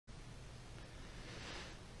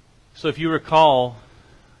So if you recall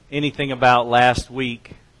anything about last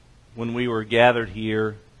week when we were gathered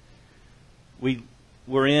here, we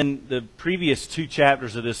were in the previous two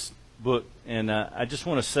chapters of this book, and I just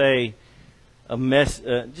want to say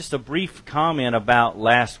just a brief comment about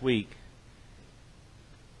last week.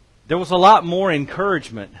 There was a lot more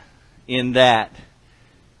encouragement in that,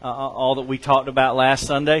 all that we talked about last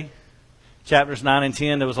Sunday, chapters 9 and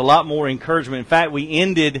 10. There was a lot more encouragement. In fact, we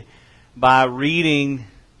ended by reading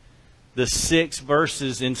the 6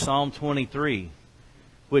 verses in Psalm 23,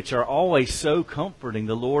 which are always so comforting.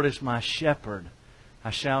 The Lord is my shepherd, I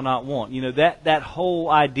shall not want. You know, that whole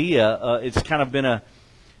idea, it's kind of been a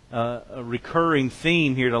recurring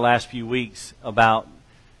theme here the last few weeks about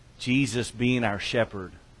Jesus being our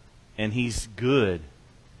shepherd. And He's good.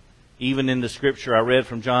 Even in the scripture I read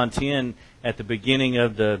from John 10 at the beginning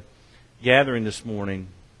of the gathering this morning.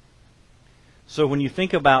 So when you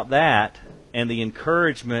think about that and the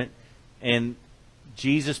encouragement and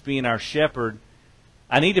Jesus being our shepherd,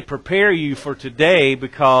 I need to prepare you for today,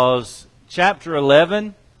 because chapter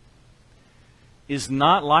 11 is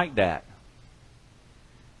not like that.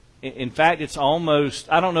 In fact, it's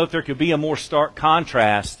almost, I don't know if there could be a more stark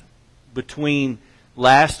contrast between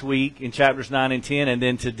last week in chapters 9 and 10 and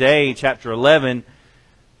then today in chapter 11.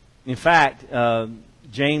 In fact,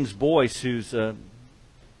 James Boyce, who's a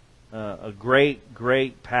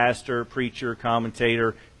great pastor, preacher,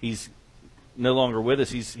 commentator, he's no longer with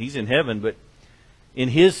us. He's in heaven. But in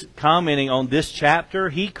his commenting on this chapter,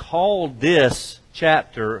 he called this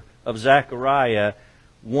chapter of Zechariah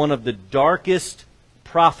one of the darkest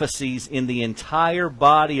prophecies in the entire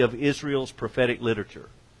body of Israel's prophetic literature.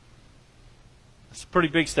 That's a pretty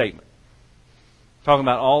big statement. Talking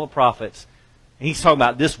about all the prophets. And he's talking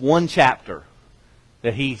about this one chapter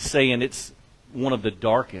that he's saying it's one of the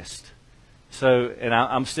darkest. So, and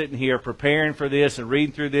I'm sitting here preparing for this and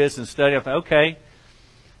reading through this and studying. I thought, okay,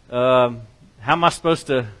 how am I supposed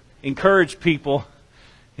to encourage people,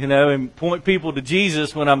 and point people to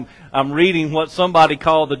Jesus when I'm reading what somebody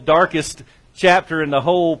called the darkest chapter in the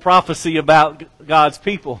whole prophecy about God's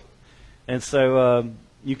people? And so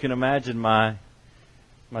you can imagine my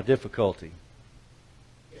difficulty.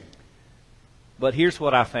 But here's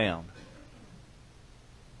what I found.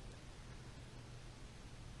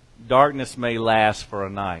 Darkness may last for a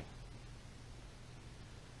night,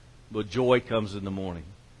 but joy comes in the morning.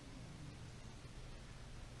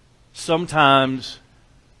 Sometimes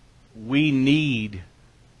we need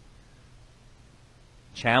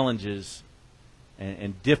challenges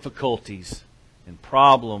and difficulties and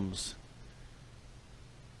problems,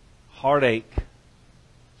 heartache,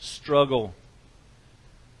 struggle.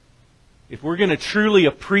 If we're going to truly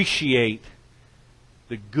appreciate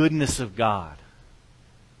the goodness of God.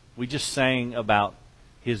 We just sang about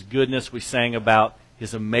His goodness. We sang about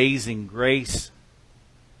His amazing grace.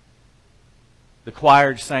 The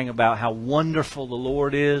choir sang about how wonderful the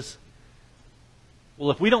Lord is.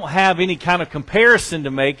 Well, if we don't have any kind of comparison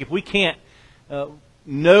to make, if we can't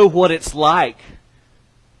know what it's like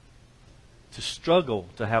to struggle,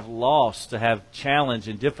 to have loss, to have challenge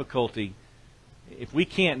and difficulty, if we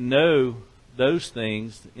can't know those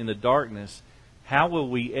things in the darkness, how will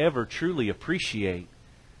we ever truly appreciate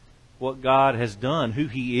what God has done, who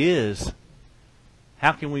He is?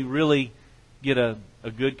 How can we really get a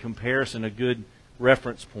good comparison, a good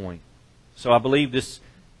reference point? So I believe this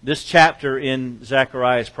chapter in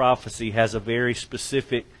Zechariah's prophecy has a very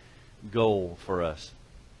specific goal for us.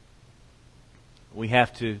 We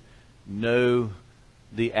have to know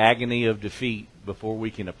the agony of defeat before we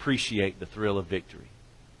can appreciate the thrill of victory.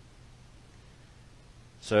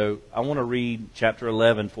 So I want to read chapter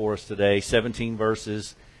 11 for us today, 17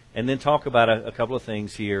 verses, and then talk about a couple of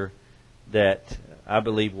things here that I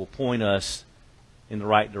believe will point us in the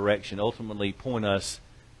right direction, ultimately point us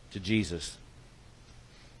to Jesus.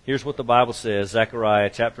 Here's what the Bible says, Zechariah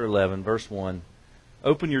chapter 11, verse 1.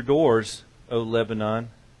 Open your doors, O Lebanon,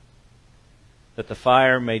 that the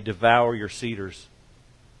fire may devour your cedars.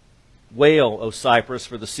 Wail, O Cypress,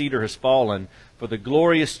 for the cedar has fallen, for the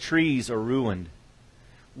glorious trees are ruined.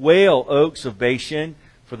 Wail, oaks of Bashan,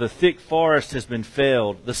 for the thick forest has been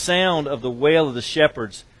felled. The sound of the wail of the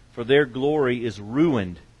shepherds, for their glory is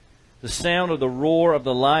ruined. The sound of the roar of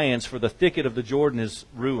the lions, for the thicket of the Jordan is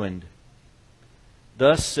ruined.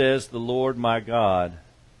 Thus says the Lord my God,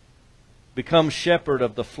 become shepherd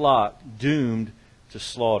of the flock, doomed to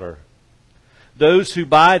slaughter. Those who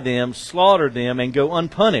buy them slaughter them and go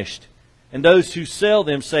unpunished. And those who sell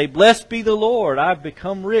them say, blessed be the Lord, I've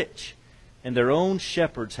become rich. And their own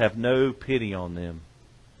shepherds have no pity on them.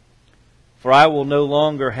 For I will no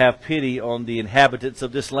longer have pity on the inhabitants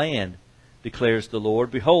of this land, declares the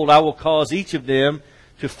Lord. Behold, I will cause each of them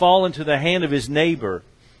to fall into the hand of his neighbor,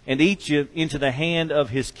 and each into the hand of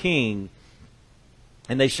his king,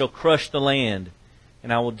 and they shall crush the land,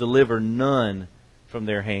 and I will deliver none from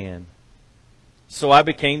their hand. So I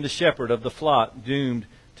became the shepherd of the flock, doomed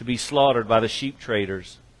to be slaughtered by the sheep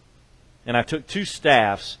traders. And I took 2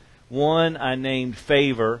 staffs, one I named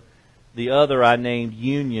Favor, the other I named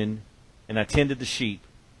Union, and I tended the sheep.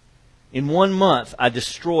 In 1 month I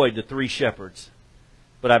destroyed the 3 shepherds,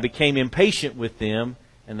 but I became impatient with them,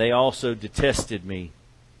 and they also detested me.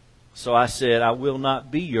 So I said, I will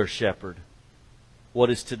not be your shepherd. What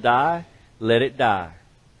is to die, let it die.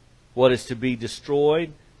 What is to be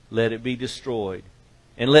destroyed, let it be destroyed.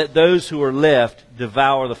 And let those who are left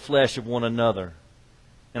devour the flesh of one another.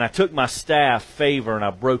 And I took my staff, Favor, and I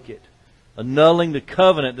broke it, annulling the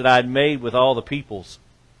covenant that I had made with all the peoples.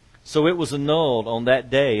 So it was annulled on that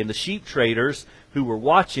day, and the sheep traders who were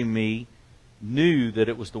watching me knew that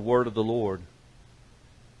it was the word of the Lord.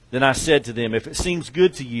 Then I said to them, if it seems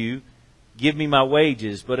good to you, give me my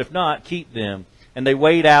wages, but if not, keep them. And they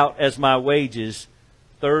weighed out as my wages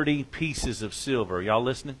 30 pieces of silver. Y'all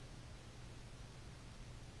listening?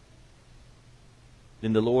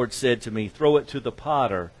 Then the Lord said to me, throw it to the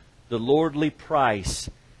potter, the lordly price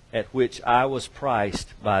at which I was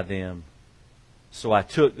priced by them. So I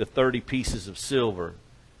took the 30 pieces of silver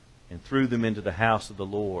and threw them into the house of the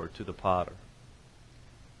Lord to the potter.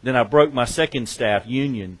 Then I broke my second staff,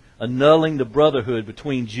 Union, annulling the brotherhood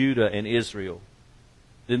between Judah and Israel.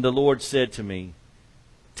 Then the Lord said to me,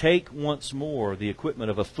 take once more the equipment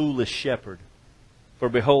of a foolish shepherd. For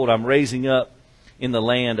behold, I'm raising up in the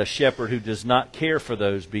land a shepherd who does not care for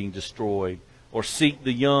those being destroyed, or seek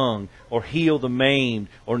the young, or heal the maimed,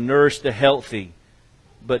 or nourish the healthy,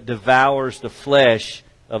 but devours the flesh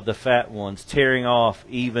of the fat ones, tearing off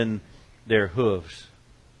even their hooves.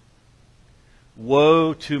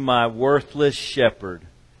 Woe to my worthless shepherd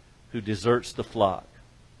who deserts the flock.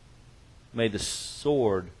 May the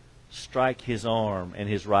sword strike his arm and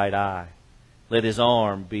his right eye. Let his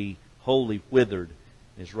arm be wholly withered,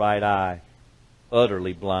 his right eye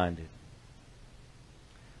utterly blinded.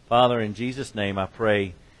 Father, in Jesus' name I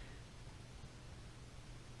pray,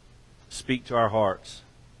 speak to our hearts.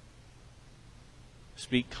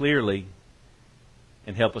 Speak clearly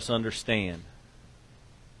and help us understand.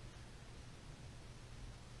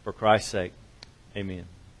 For Christ's sake, amen.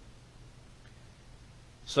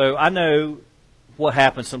 So I know what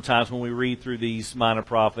happens sometimes when we read through these minor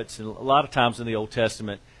prophets, and a lot of times in the Old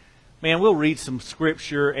Testament, man, we'll read some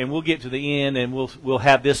scripture and we'll get to the end and we'll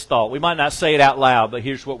have this thought. We might not say it out loud, but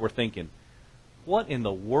here's what we're thinking. What in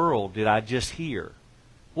the world did I just hear?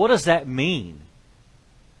 What does that mean?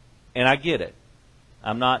 And I get it.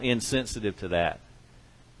 I'm not insensitive to that.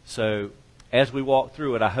 So as we walk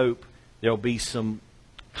through it, I hope there'll be some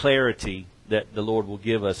clarity that the Lord will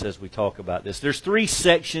give us as we talk about this. There's 3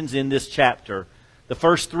 sections in this chapter. The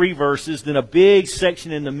first 3 verses, then a big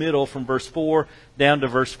section in the middle from verse 4 down to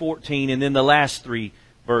verse 14, and then the last 3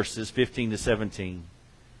 verses, 15 to 17.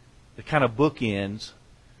 The kind of bookends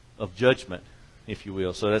of judgment, if you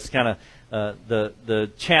will. So that's kind of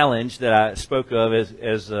the challenge that I spoke of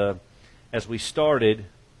as we started.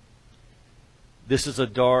 This is a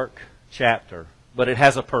dark chapter, but it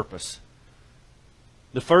has a purpose.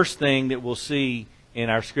 The first thing that we'll see in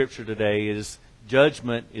our scripture today is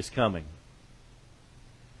judgment is coming.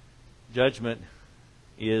 Judgment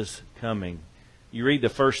is coming. You read the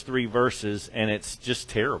first 3 verses and it's just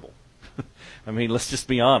terrible. I mean, let's just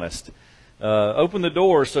be honest. Open the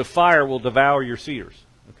door so fire will devour your cedars.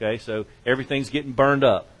 Okay, so everything's getting burned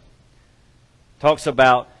up. Talks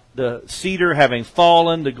about the cedar having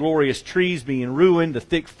fallen, the glorious trees being ruined, the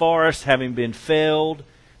thick forest having been felled.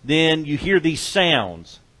 Then you hear these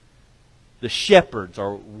sounds. The shepherds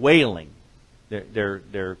are wailing.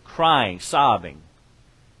 They're crying, sobbing.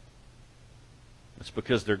 It's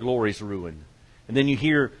because their glory's ruined. And then you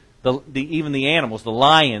hear even the animals, the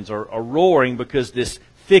lions, are roaring because this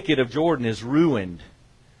thicket of Jordan is ruined.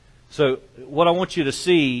 So what I want you to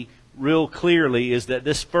see real clearly is that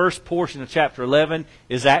this first portion of chapter 11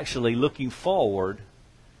 is actually looking forward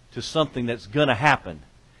to something that's going to happen.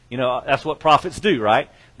 You know, that's what prophets do, right?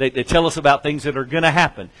 They tell us about things that are going to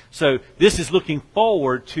happen. So this is looking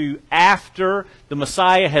forward to after the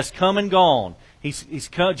Messiah has come and gone.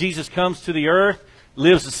 Jesus comes to the earth,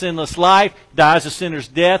 lives a sinless life, dies a sinner's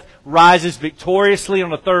death, rises victoriously on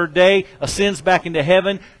the 3rd day, ascends back into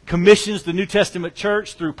heaven, commissions the New Testament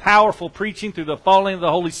church through powerful preaching, through the falling of the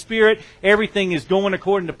Holy Spirit. Everything is going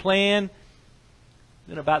according to plan.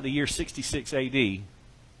 Then about the year 66 AD, the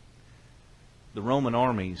Roman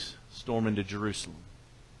armies storm into Jerusalem.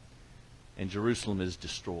 and Jerusalem is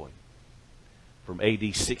destroyed. From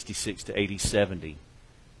AD 66 to AD 70.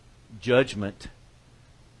 Judgment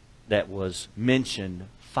that was mentioned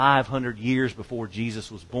 500 years before Jesus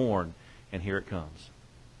was born, and here it comes.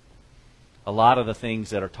 A lot of the things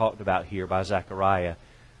that are talked about here by Zechariah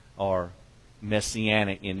are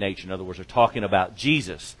messianic in nature. In other words, they're talking about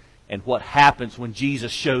Jesus and what happens when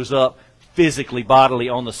Jesus shows up physically, bodily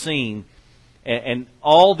on the scene. And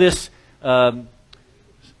all this odd,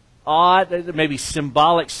 maybe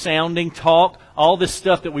symbolic sounding talk, all this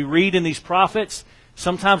stuff that we read in these prophets,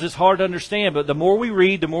 sometimes it's hard to understand. But the more we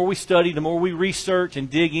read, the more we study, the more we research and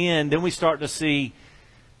dig in, then we start to see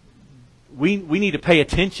we need to pay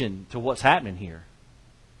attention to what's happening here.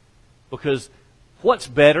 Because what's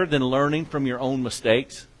better than learning from your own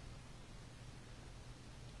mistakes?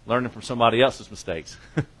 Learning from somebody else's mistakes,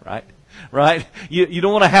 right? Right? You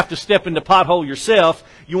don't want to have to step in the pothole yourself.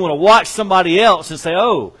 You want to watch somebody else and say,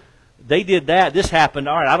 oh, they did that, this happened,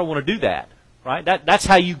 all right, I don't want to do that. Right? That's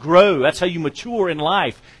how you grow. That's how you mature in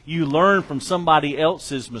life. You learn from somebody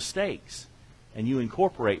else's mistakes, and you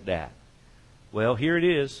incorporate that. Well, here it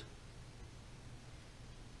is.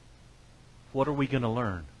 What are we going to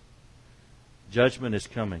learn? Judgment is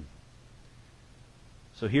coming.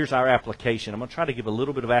 So here's our application. I'm going to try to give a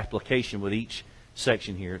little bit of application with each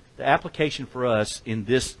section here. The application for us in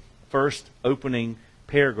this first opening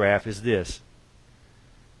paragraph is this.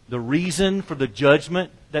 The reason for the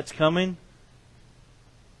judgment that's coming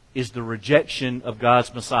is the rejection of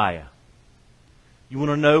God's Messiah. You want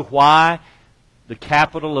to know why the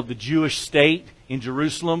capital of the Jewish state in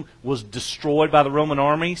Jerusalem was destroyed by the Roman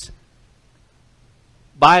armies?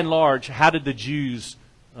 By and large, how did the Jews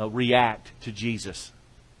react to Jesus?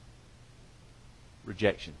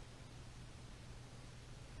 Rejection.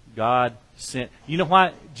 God sent... You know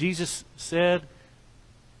why Jesus said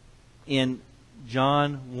in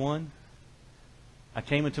John 1, I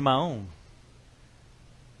came into my own,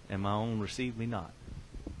 and my own received me not.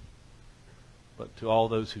 But to all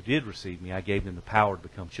those who did receive me, I gave them the power to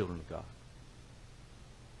become children of God.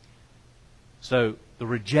 So, the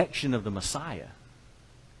rejection of the Messiah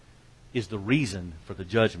is the reason for the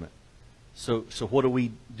judgment. So what do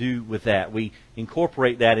we do with that? We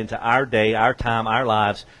incorporate that into our day, our time, our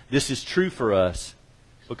lives. This is true for us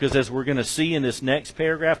because as we're going to see in this next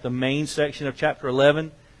paragraph, the main section of chapter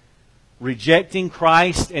 11, rejecting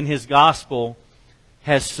Christ and His gospel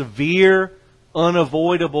has severe,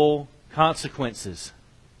 unavoidable consequences.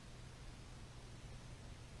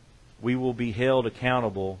 We will be held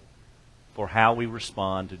accountable for how we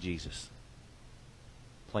respond to Jesus.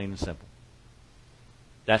 Plain and simple.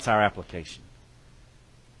 That's our application.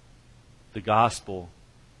 The gospel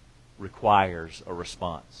requires a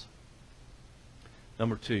response.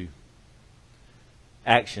 Number 2,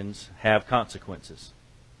 actions have consequences.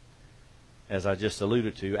 As I just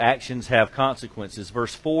alluded to, actions have consequences.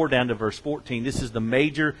 Verse 4 down to verse 14. This is the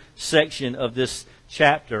major section of this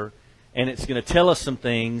chapter, and it's going to tell us some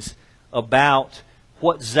things about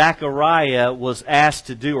what Zechariah was asked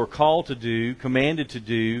to do or called to do, commanded to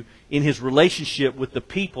do in his relationship with the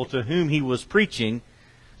people to whom he was preaching.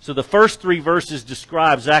 So the first 3 verses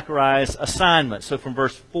describe Zechariah's assignment. So from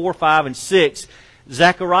verse 4, 5, and 6,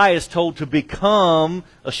 Zechariah is told to become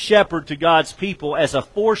a shepherd to God's people as a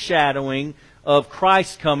foreshadowing of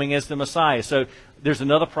Christ coming as the Messiah. So there's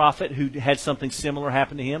another prophet who had something similar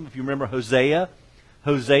happen to him. If you remember Hosea,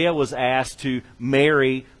 Hosea was asked to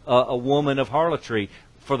marry a woman of harlotry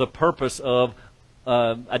for the purpose of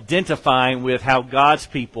identifying with how God's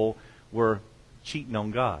people were cheating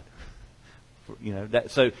on God.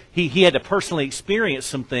 So he had to personally experience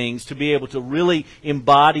some things to be able to really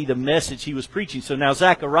embody the message he was preaching. So now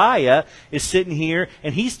Zechariah is sitting here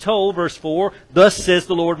and he's told, verse 4, thus says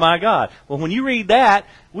the Lord my God. Well, when you read that,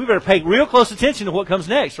 we better pay real close attention to what comes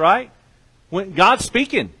next, right? When God's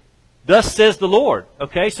speaking, thus says the Lord.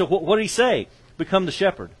 Okay, so what did he say? Become the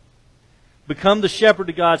shepherd. Become the shepherd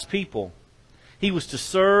to God's people. He was to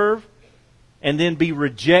serve and then be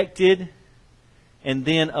rejected and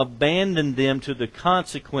then abandon them to the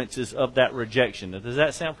consequences of that rejection. Now, does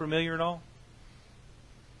that sound familiar at all?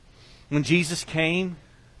 When Jesus came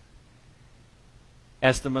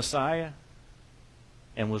as the Messiah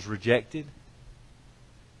and was rejected,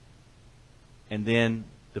 and then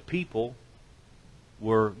the people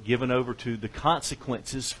were given over to the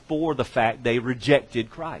consequences for the fact they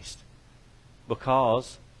rejected Christ.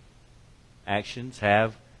 Because actions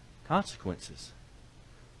have consequences.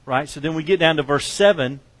 Right? So then we get down to verse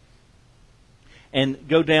 7 and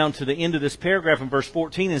go down to the end of this paragraph in verse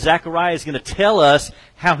 14, and Zechariah is going to tell us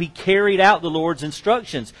how he carried out the Lord's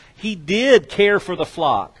instructions. He did care for the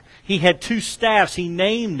flock. he had two staffs. He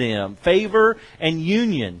named them, favor and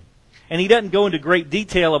union. And he doesn't go into great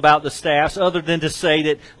detail about the staffs other than to say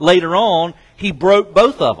that later on he broke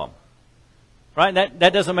both of them. Right?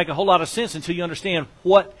 That doesn't make a whole lot of sense until you understand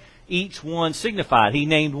what each one signified. He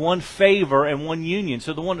named one favor and one union.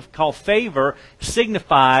 So the one called favor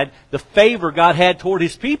signified the favor God had toward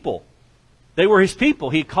His people. They were His people.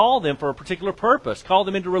 He called them for a particular purpose, called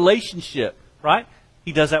them into relationship. Right?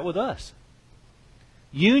 He does that with us.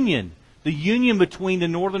 Union. The union between the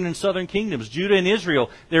northern and southern kingdoms, Judah and Israel.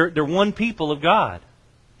 They're one people of God,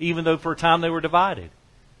 even though for a time they were divided.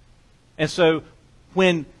 And so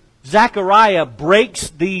when Zechariah breaks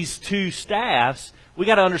these two staffs, we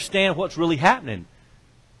got to understand what's really happening.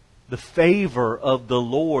 The favor of the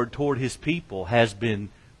Lord toward His people has been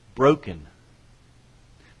broken.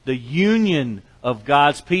 The union of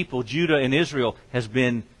God's people, Judah and Israel, has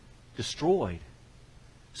been destroyed.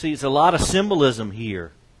 See, it's a lot of symbolism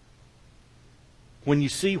here. When you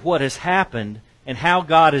see what has happened and how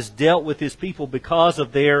God has dealt with His people because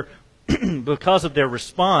of their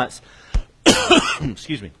response.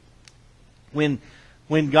 Excuse me.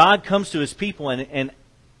 When God comes to His people and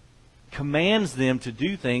commands them to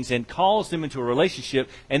do things and calls them into a relationship,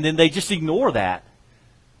 and then they just ignore that.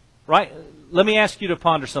 Right? Let me ask you to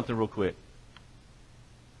ponder something real quick.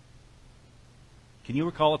 Can you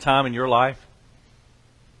recall a time in your life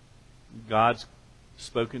God's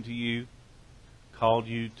spoken to you, called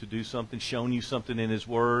you to do something, shown you something in His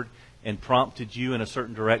Word, and prompted you in a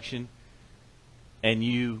certain direction, and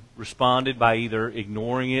you responded by either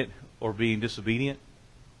ignoring it or being disobedient?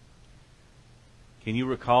 Can you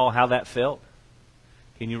recall how that felt?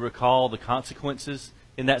 Can you recall the consequences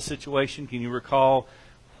in that situation? Can you recall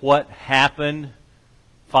what happened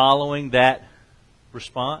following that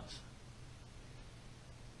response?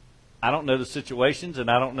 I don't know the situations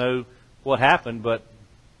and I don't know what happened, but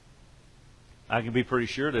I can be pretty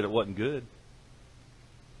sure that it wasn't good.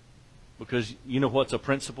 Because you know what's a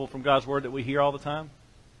principle from God's Word that we hear all the time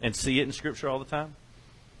and see it in Scripture all the time?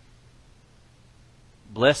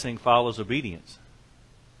 Blessing follows obedience.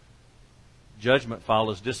 Judgment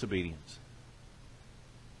follows disobedience.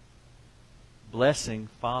 Blessing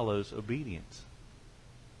follows obedience.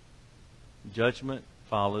 Judgment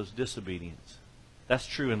follows disobedience. That's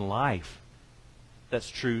true in life. That's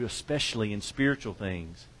true especially in spiritual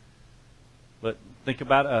things. But think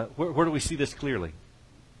about, where do we see this clearly?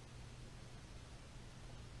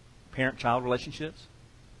 Parent-child relationships.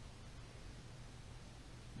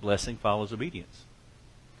 Blessing follows obedience.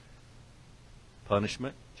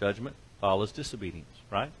 Punishment, judgment follows disobedience,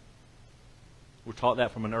 right? We're taught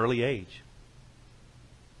that from an early age.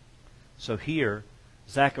 So here,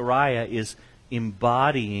 Zechariah is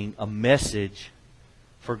embodying a message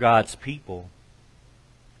for God's people.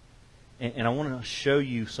 And I want to show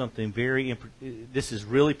you something this is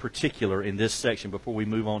really particular in this section before we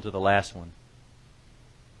move on to the last one.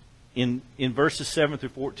 In verses 7 through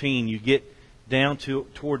 14, you get down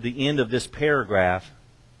toward the end of this paragraph.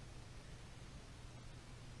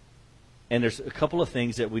 And there's a couple of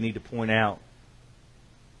things that we need to point out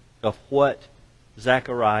of what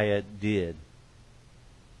Zechariah did.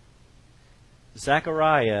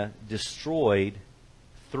 Zechariah destroyed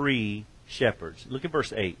 3 shepherds. Look at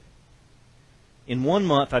verse 8. In 1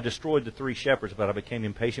 month I destroyed the 3 shepherds, but I became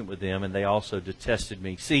impatient with them, and they also detested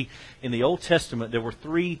me. See, in the Old Testament there were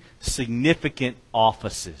 3 significant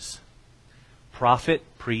offices: prophet,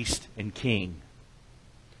 priest, and king.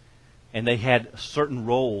 And they had certain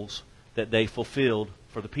roles that they fulfilled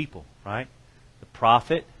for the people, right? The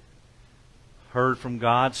prophet heard from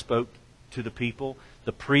God, spoke to the people.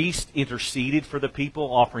 The priest interceded for the people,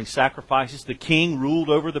 offering sacrifices. The king ruled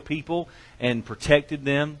over the people and protected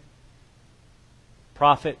them.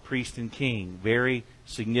 Prophet, priest, and king. Very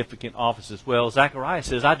significant offices. Well, Zechariah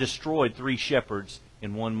says, I destroyed 3 shepherds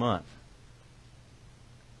in 1 month.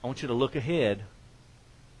 I want you to look ahead.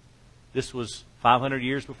 This was 500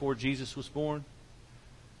 years before Jesus was born.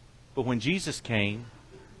 But when Jesus came,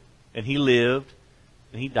 and He lived,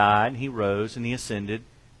 and He died, and He rose, and He ascended,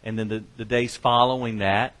 and then the days following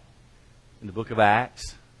that, in the book of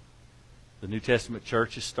Acts, the New Testament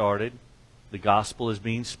church is started. The gospel is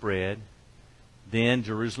being spread. Then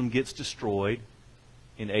Jerusalem gets destroyed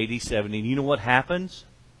in AD 70. And you know what happens?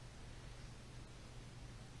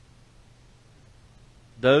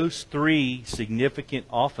 Those 3 significant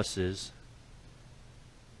offices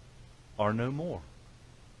are no more.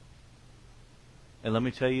 And let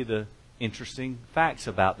me tell you the interesting facts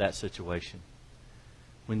about that situation.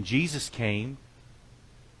 When Jesus came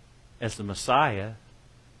as the Messiah,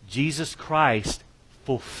 Jesus Christ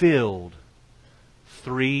fulfilled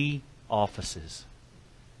 3 offices.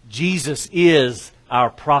 Jesus is our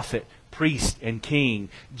prophet, priest, and king.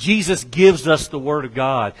 Jesus gives us the Word of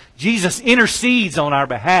God. Jesus intercedes on our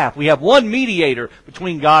behalf. We have one mediator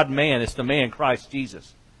between God and man. It's the man Christ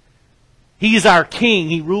Jesus. He is our king.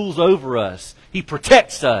 He rules over us. He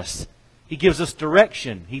protects us. He gives us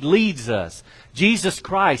direction. He leads us. Jesus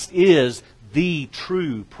Christ is the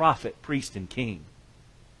true prophet, priest, and king.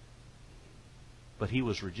 But He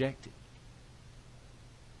was rejected.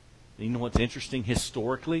 You know what's interesting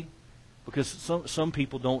historically? Because some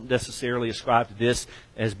people don't necessarily ascribe to this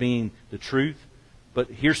as being the truth. But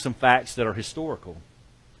here's some facts that are historical.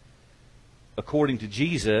 According to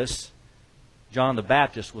Jesus, John the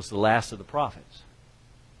Baptist was the last of the prophets.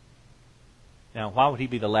 Now, why would he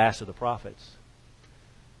be the last of the prophets?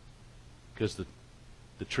 Because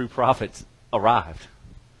the true prophets arrived.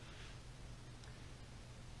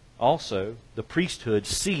 Also, the priesthood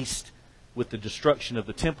ceased with the destruction of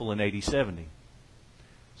the temple in AD 70.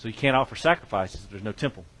 So you can't offer sacrifices if there's no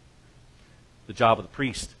temple. The job of the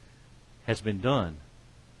priest has been done.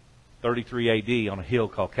 33 AD on a hill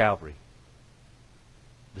called Calvary.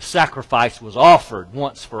 The sacrifice was offered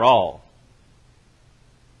once for all.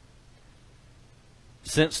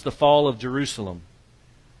 Since the fall of Jerusalem,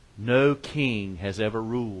 no king has ever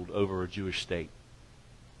ruled over a Jewish state.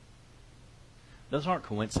 Those aren't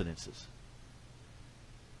coincidences.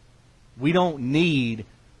 We don't need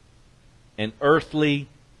an earthly,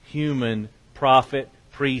 human prophet,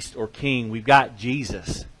 priest, or king. We've got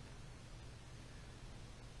Jesus.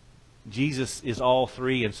 Jesus is all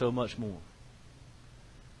three and so much more.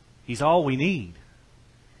 He's all we need.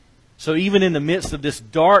 So even in the midst of this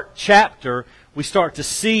dark chapter, we start to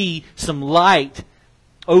see some light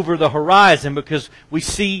over the horizon because we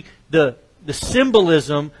see the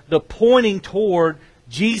symbolism, the pointing toward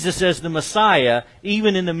Jesus as the Messiah,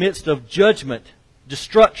 even in the midst of judgment,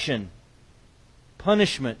 destruction,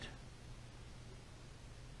 punishment.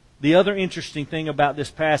 The other interesting thing about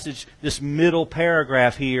this passage, this middle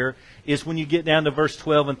paragraph here, is when you get down to verse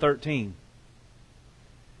 12 and 13.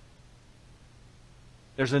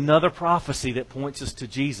 There's another prophecy that points us to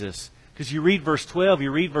Jesus. Because you read verse 12,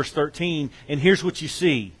 you read verse 13, and here's what you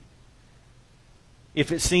see.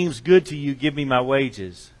 If it seems good to you, give me my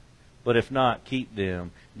wages. But if not, keep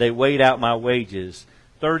them. They weighed out my wages,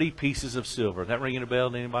 30 pieces of silver. Is that ringing a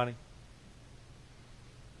bell to anybody?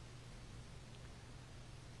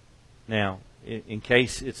 Now, in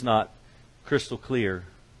case it's not crystal clear,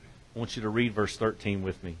 I want you to read verse 13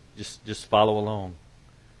 with me. Just follow along.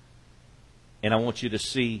 And I want you to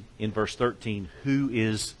see in verse 13 who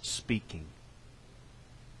is speaking.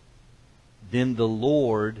 Then the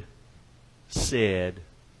Lord said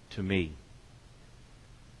to me,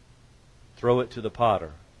 throw it to the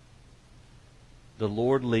potter. The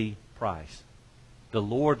lordly price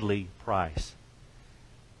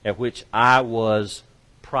at which I was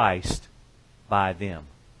priced by them.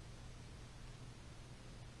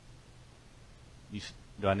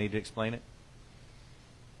 Do I need to explain it?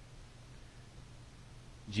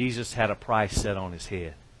 Jesus had a price set on His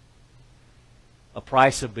head. A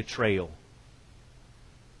price of betrayal.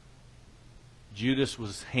 Judas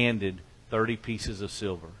was handed 30 pieces of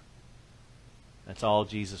silver. That's all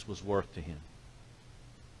Jesus was worth to him.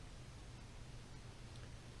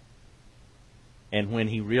 And when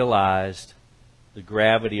he realized the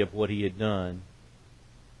gravity of what he had done,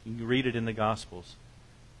 you can read it in the Gospels,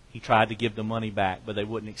 he tried to give the money back, but they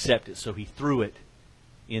wouldn't accept it, so he threw it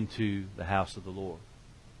into the house of the Lord.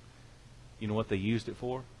 You know what they used it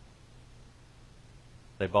for?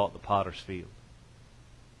 They bought the potter's field.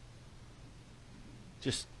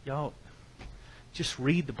 Just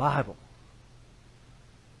read the Bible.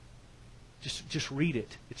 Just read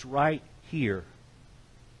it. It's right here.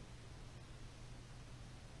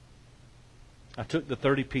 I took the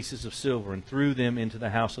 30 pieces of silver and threw them into the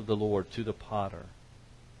house of the Lord to the potter.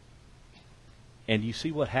 And you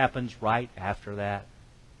see what happens right after that?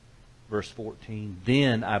 Verse 14.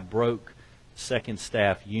 Then I broke second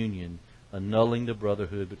staff union, annulling the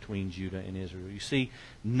brotherhood between Judah and Israel. You see,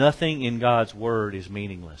 nothing in God's Word is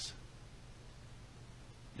meaningless.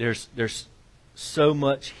 There's so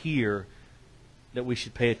much here that we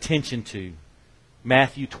should pay attention to.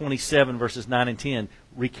 Matthew 27 verses 9 and 10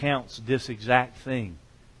 recounts this exact thing.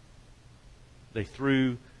 They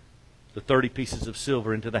threw the 30 pieces of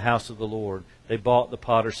silver into the house of the Lord. They bought the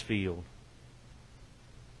potter's field.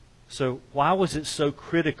 So why was it so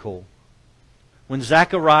critical when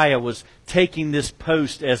Zechariah was taking this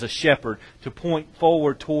post as a shepherd to point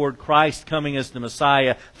forward toward Christ coming as the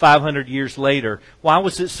Messiah 500 years later? Why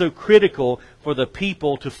was it so critical for the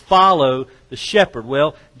people to follow the shepherd?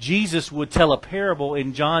 Well, Jesus would tell a parable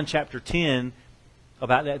in John chapter 10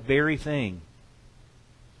 about that very thing.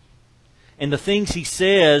 And the things he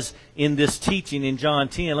says in this teaching in John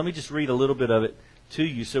 10, let me just read a little bit of it to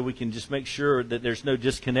you so we can just make sure that there's no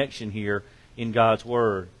disconnection here in God's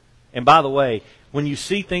Word. And by the way, when you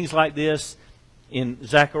see things like this in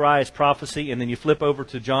Zechariah's prophecy and then you flip over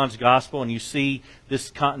to John's Gospel and you see this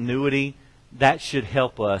continuity, that should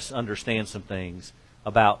help us understand some things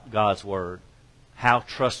about God's Word, how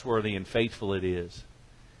trustworthy and faithful it is.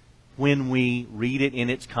 When we read it in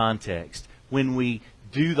its context, when we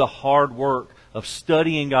do the hard work of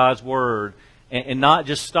studying God's Word and not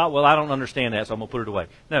just stop, well, I don't understand that, so I'm going to put it away.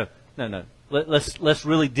 No. Let's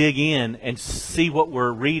really dig in and see what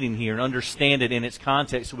we're reading here and understand it in its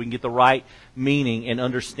context so we can get the right meaning and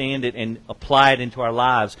understand it and apply it into our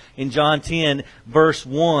lives. In John 10, verse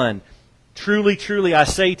 1, truly, truly, I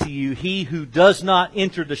say to you, he who does not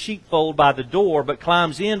enter the sheepfold by the door, but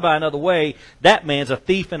climbs in by another way, that man's a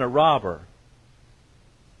thief and a robber.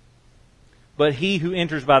 But he who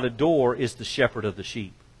enters by the door is the shepherd of the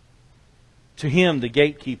sheep. To him the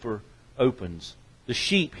gatekeeper opens. The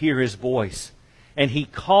sheep hear his voice, and he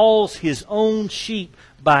calls his own sheep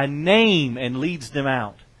by name and leads them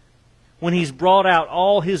out. When he's brought out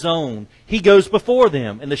all his own, he goes before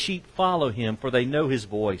them, and the sheep follow him, for they know his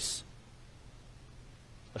voice.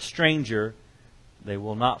 A stranger they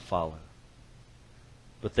will not follow,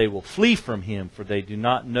 but they will flee from him, for they do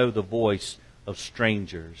not know the voice of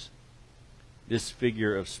strangers. This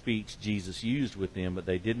figure of speech Jesus used with them, but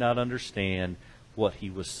they did not understand what he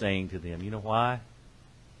was saying to them. You know why?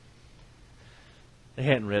 They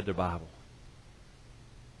hadn't read their Bible.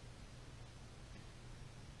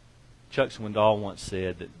 Chuck Swindoll once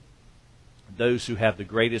said that those who have the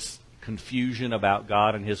greatest confusion about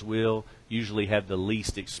God and His will usually have the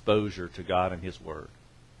least exposure to God and His Word.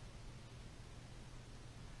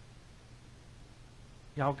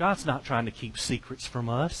 Y'all, God's not trying to keep secrets from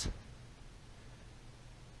us.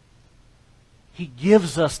 He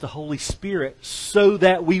gives us the Holy Spirit so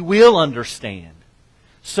that we will understand.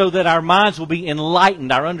 So that our minds will be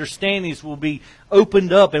enlightened, our understandings will be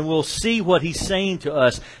opened up, and we'll see what He's saying to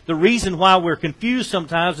us. The reason why we're confused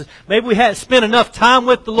sometimes is maybe we haven't spent enough time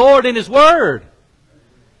with the Lord in His Word.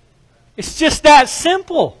 It's just that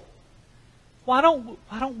simple. Why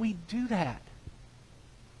don't we do that?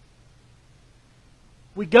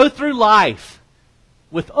 We go through life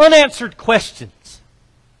with unanswered questions,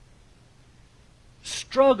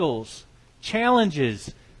 struggles,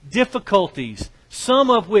 challenges, difficulties, some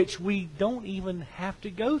of which we don't even have to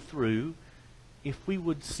go through if we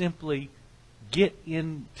would simply get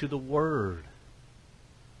into the Word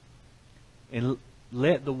and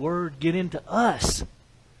let the Word get into us.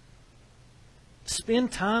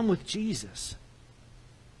 Spend time with Jesus.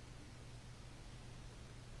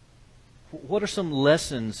 What are some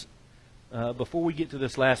lessons before we get to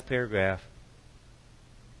this last paragraph?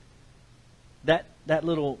 That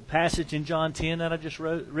little passage in John 10 that I just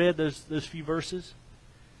read, those few verses,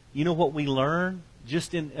 you know what we learn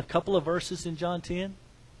just in a couple of verses in John 10?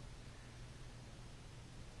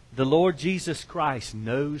 The Lord Jesus Christ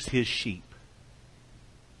knows His sheep.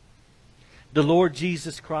 The Lord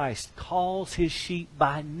Jesus Christ calls His sheep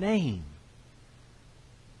by name.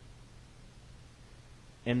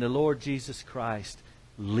 And the Lord Jesus Christ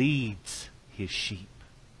leads His sheep.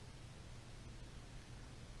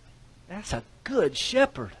 That's a good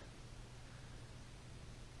shepherd.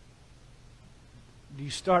 Do you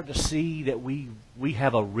start to see that we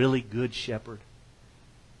have a really good shepherd?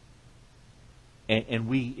 And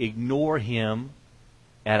we ignore Him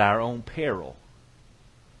at our own peril.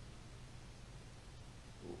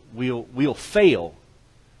 We'll fail.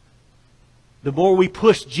 The more we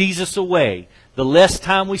push Jesus away, the less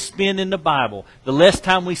time we spend in the Bible, the less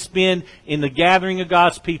time we spend in the gathering of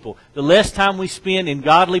God's people, the less time we spend in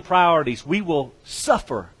godly priorities, we will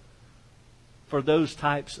suffer for those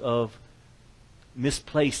types of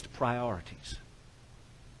misplaced priorities.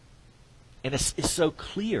 And it's so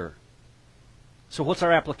clear. So what's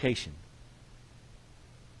our application?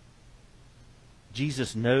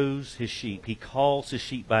 Jesus knows His sheep. He calls His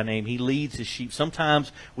sheep by name. He leads His sheep.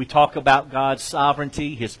 Sometimes we talk about God's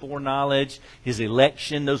sovereignty, His foreknowledge, His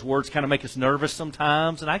election. Those words kind of make us nervous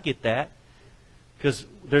sometimes, and I get that. Because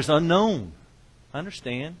there's unknown. I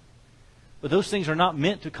understand. But those things are not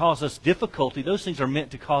meant to cause us difficulty. Those things are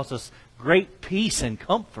meant to cause us great peace and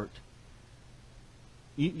comfort.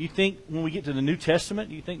 You think when we get to the New Testament,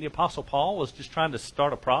 you think the Apostle Paul was just trying to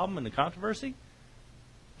start a problem in the controversy?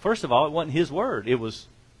 First of all, it wasn't his word. It was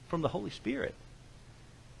from the Holy Spirit.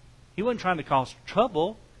 He wasn't trying to cause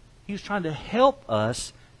trouble. He was trying to help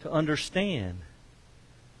us to understand.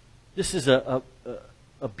 This is a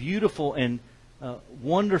beautiful and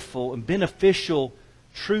wonderful and beneficial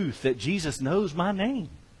truth that Jesus knows my name.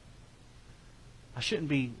 I shouldn't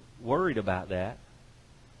be worried about that.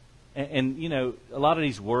 And you know, a lot of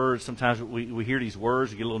these words, sometimes we hear these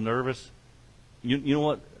words, we get a little nervous. You know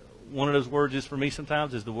what one of those words is for me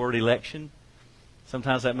sometimes is the word election.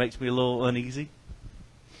 Sometimes that makes me a little uneasy,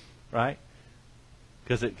 right?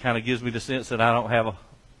 Because it kind of gives me the sense that I don't have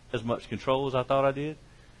as much control as I thought I did.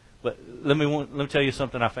 But let me tell you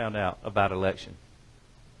something I found out about election.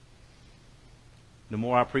 The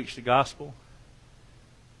more I preach the gospel,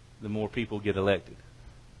 the more people get elected.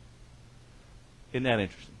 Isn't that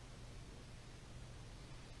interesting?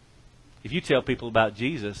 If you tell people about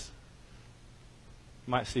Jesus,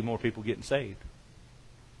 you might see more people getting saved.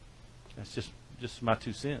 That's just my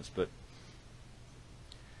 2 cents. But,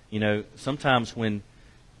 you know, sometimes when...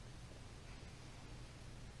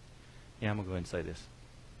 Yeah, I'm going to go ahead and say this.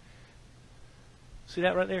 See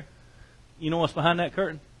that right there? You know what's behind that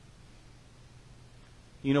curtain?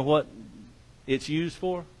 You know what it's used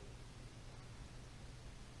for?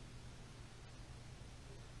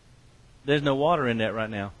 There's no water in that right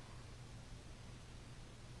now.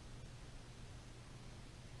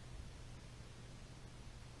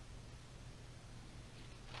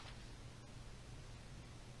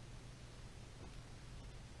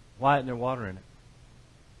 Why isn't there water in it?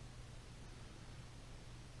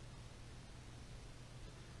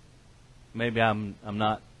 Maybe I'm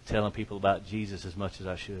not telling people about Jesus as much as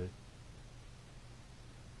I should.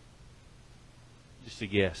 Just a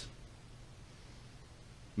guess.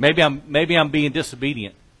 Maybe I'm being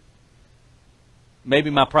disobedient. Maybe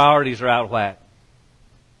my priorities are out of whack.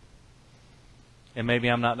 And maybe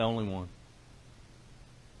I'm not the only one.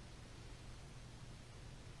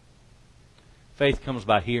 Faith comes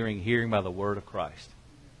by hearing, hearing by the word of Christ.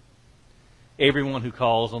 Everyone who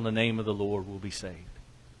calls on the name of the Lord will be saved.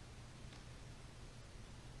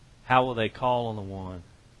 How will they call on the one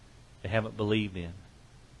they haven't believed in?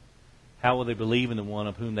 How will they believe in the one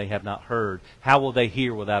of whom they have not heard? How will they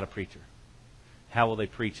hear without a preacher? How will they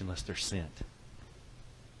preach unless they're sent?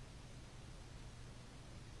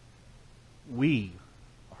 We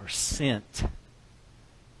are sent.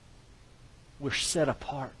 We're set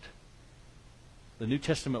apart. The New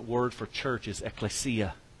Testament word for church is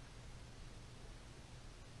ecclesia.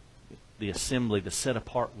 The assembly, the set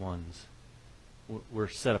apart ones. We're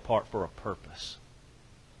set apart for a purpose.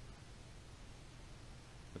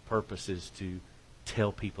 The purpose is to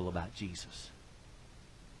tell people about Jesus.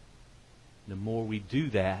 The more we do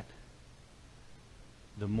that,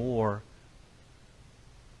 the more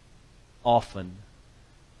often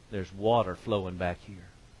there's water flowing back here.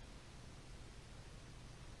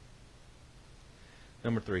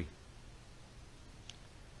 Number 3.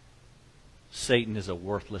 Satan is a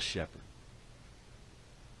worthless shepherd.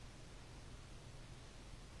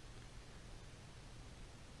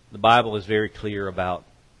 The Bible is very clear about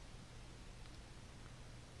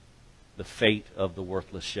the fate of the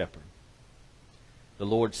worthless shepherd. The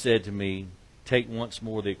Lord said to me, "Take once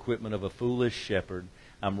more the equipment of a foolish shepherd.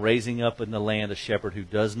 I'm raising up in the land a shepherd who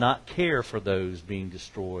does not care for those being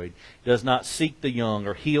destroyed, does not seek the young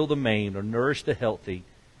or heal the maimed or nourish the healthy,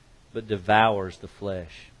 but devours the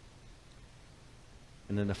flesh."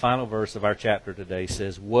 And then the final verse of our chapter today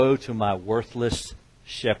says, "Woe to my worthless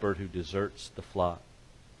shepherd who deserts the flock."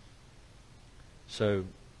 So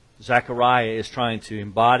Zechariah is trying to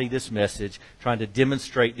embody this message, trying to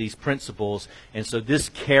demonstrate these principles. And so this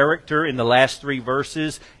character in the last 3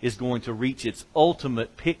 verses is going to reach its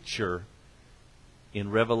ultimate picture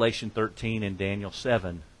in Revelation 13 and Daniel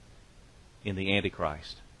 7 in the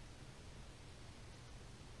Antichrist.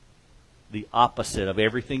 The opposite of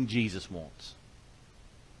everything Jesus wants.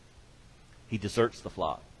 He deserts the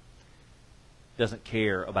flock. Doesn't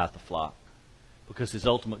care about the flock. Because his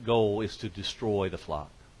ultimate goal is to destroy the flock.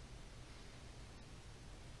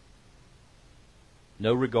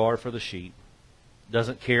 No regard for the sheep.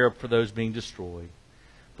 Doesn't care for those being destroyed.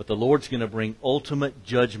 But the Lord's going to bring ultimate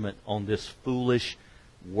judgment on this foolish,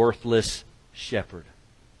 worthless shepherd.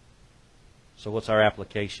 So what's our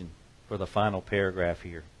application for the final paragraph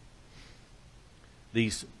here?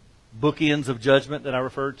 These bookends of judgment that I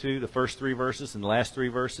referred to, the first 3 verses and the last 3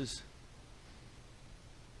 verses,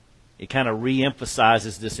 it kind of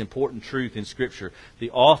re-emphasizes this important truth in Scripture. The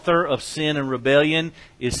author of sin and rebellion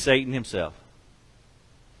is Satan himself.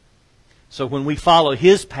 So when we follow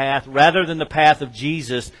his path rather than the path of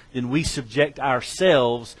Jesus, then we subject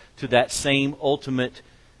ourselves to that same ultimate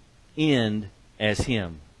end as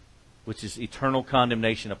him, which is eternal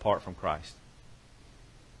condemnation apart from Christ.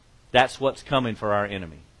 That's what's coming for our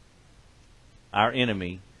enemy. Our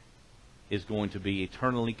enemy is going to be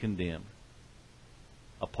eternally condemned.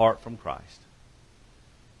 apart from Christ.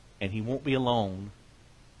 And he won't be alone,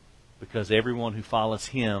 because everyone who follows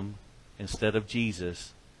him instead of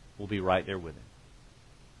Jesus will be right there with him.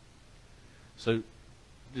 So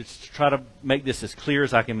just try to make this as clear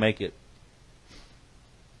as I can make it.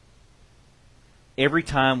 Every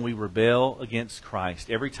time we rebel against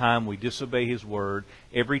Christ, every time we disobey his word,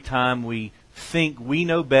 every time we think we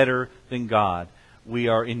know better than God, we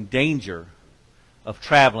are in danger of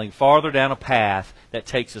traveling farther down a path that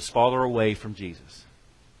takes us farther away from Jesus.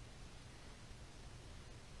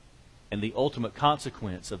 And the ultimate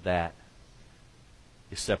consequence of that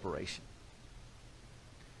is separation.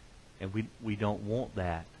 And we don't want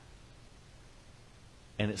that.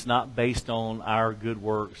 And it's not based on our good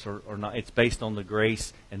works or not. It's based on the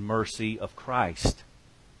grace and mercy of Christ.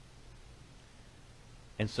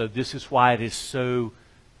 And so this is why it is so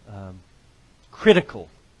critical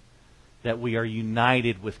that we are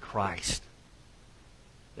united with Christ.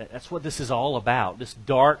 That's what this is all about. This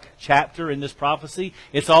dark chapter in this prophecy,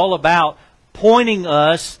 it's all about pointing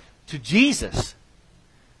us to Jesus.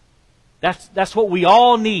 That's what we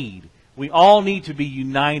all need. We all need to be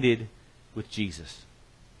united with Jesus.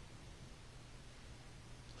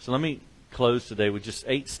 So let me close today with just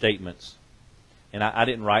 8 statements. And I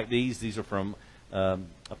didn't write these. These are from a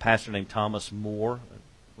pastor named Thomas Moore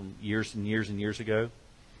from years and years and years ago.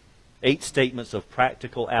 8 statements of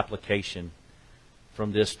practical application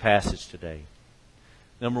from this passage today.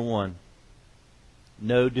 Number 1,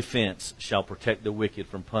 no defense shall protect the wicked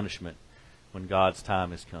from punishment when God's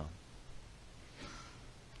time has come.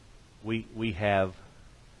 We have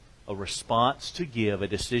a response to give, a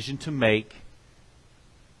decision to make,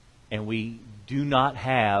 and we do not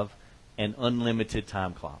have an unlimited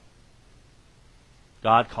time clock.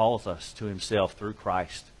 God calls us to himself through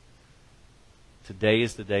Christ. Today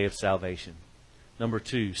is the day of salvation. Number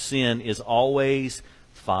 2, sin is always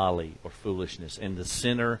folly or foolishness, and the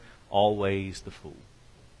sinner always the fool.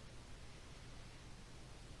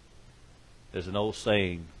 There's an old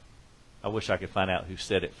saying, I wish I could find out who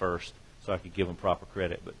said it first so I could give them proper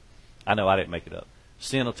credit, but I know I didn't make it up.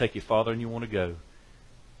 Sin will take you farther than you want to go,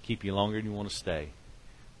 keep you longer than you want to stay,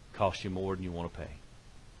 cost you more than you want to pay.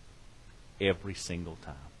 Every single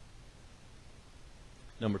time.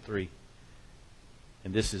 Number 3,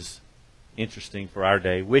 and this is interesting for our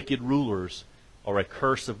day, wicked rulers are a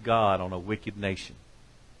curse of God on a wicked nation.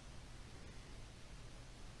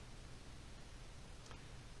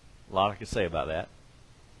 A lot I could say about that.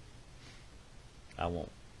 I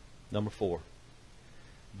won't. Number 4,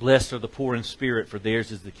 blessed are the poor in spirit, for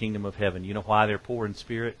theirs is the kingdom of heaven. You know why they're poor in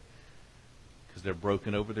spirit? Because they're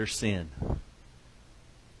broken over their sin.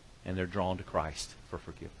 And they're drawn to Christ for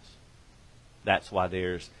forgiveness. That's why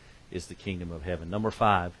theirs is the kingdom of heaven. Number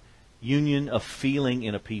 5, union of feeling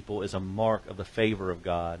in a people is a mark of the favor of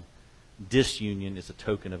God. Disunion is a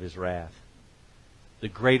token of his wrath. The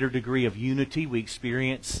greater degree of unity we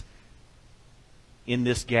experience in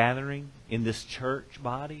this gathering, in this church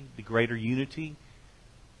body, the greater unity,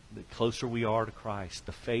 the closer we are to Christ,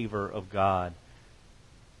 the favor of God.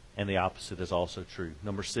 And the opposite is also true.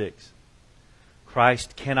 Number 6,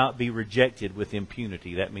 Christ cannot be rejected with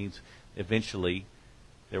impunity. That means eventually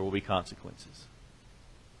there will be consequences.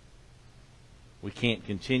 We can't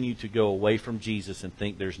continue to go away from Jesus and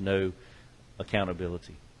think there's no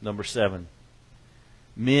accountability. Number 7,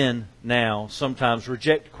 men now sometimes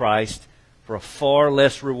reject Christ for a far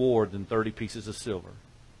less reward than 30 pieces of silver.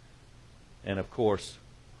 And of course,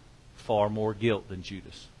 far more guilt than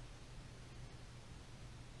Judas.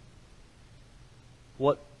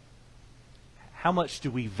 How much do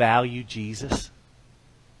we value Jesus?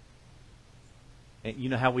 And you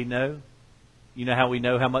know how we know? You know how we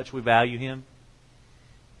know how much we value him?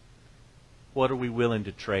 What are we willing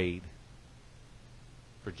to trade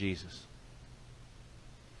for Jesus?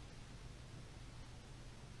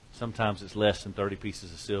 Sometimes it's less than 30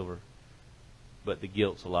 pieces of silver, but the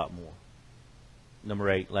guilt's a lot more. Number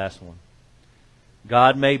 8, last one.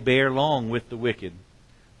 God may bear long with the wicked,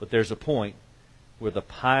 but there's a point where the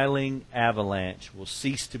piling avalanche will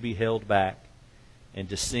cease to be held back and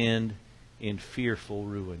descend in fearful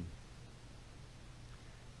ruin.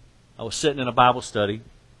 I was sitting in a Bible study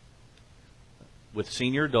with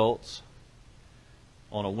senior adults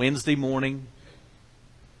on a Wednesday morning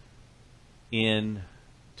in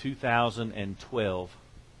 2012.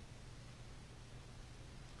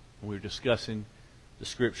 We were discussing the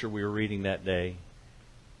scripture we were reading that day,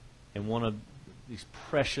 and one of these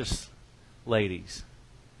precious ladies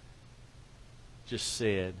just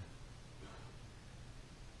said,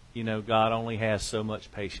 you know, God only has so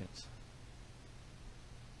much patience.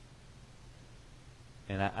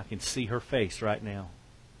 And I can see her face right now.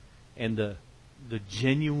 and the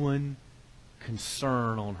genuine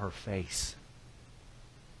concern on her face.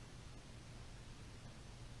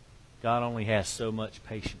 God only has so much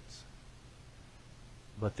patience.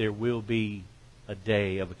 But there will be a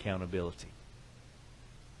day of accountability.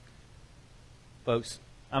 Folks,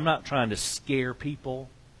 I'm not trying to scare people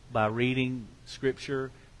by reading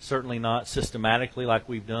Scripture. Certainly not systematically like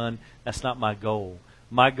we've done. That's not my goal.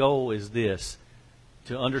 My goal is this,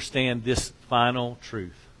 to understand this final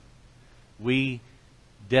truth. We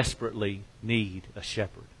desperately need a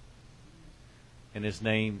shepherd. And his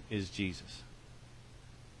name is Jesus.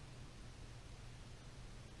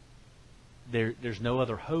 There's no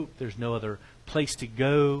other hope. There's no other place to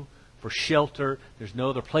go for shelter. There's no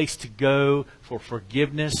other place to go for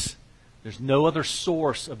forgiveness. There's no other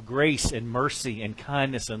source of grace and mercy and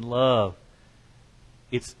kindness and love.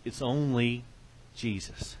 It's only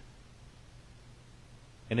Jesus.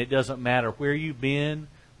 And it doesn't matter where you've been,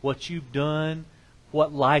 what you've done,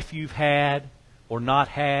 what life you've had or not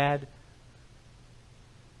had.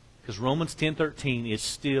 Because Romans 10:13 is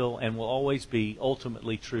still and will always be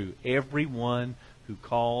ultimately true. Everyone who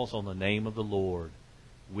calls on the name of the Lord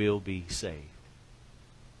will be saved.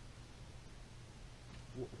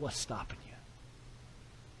 What's stopping you?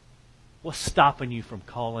 What's stopping you from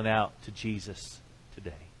calling out to Jesus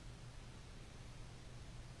today?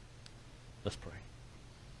 Let's pray.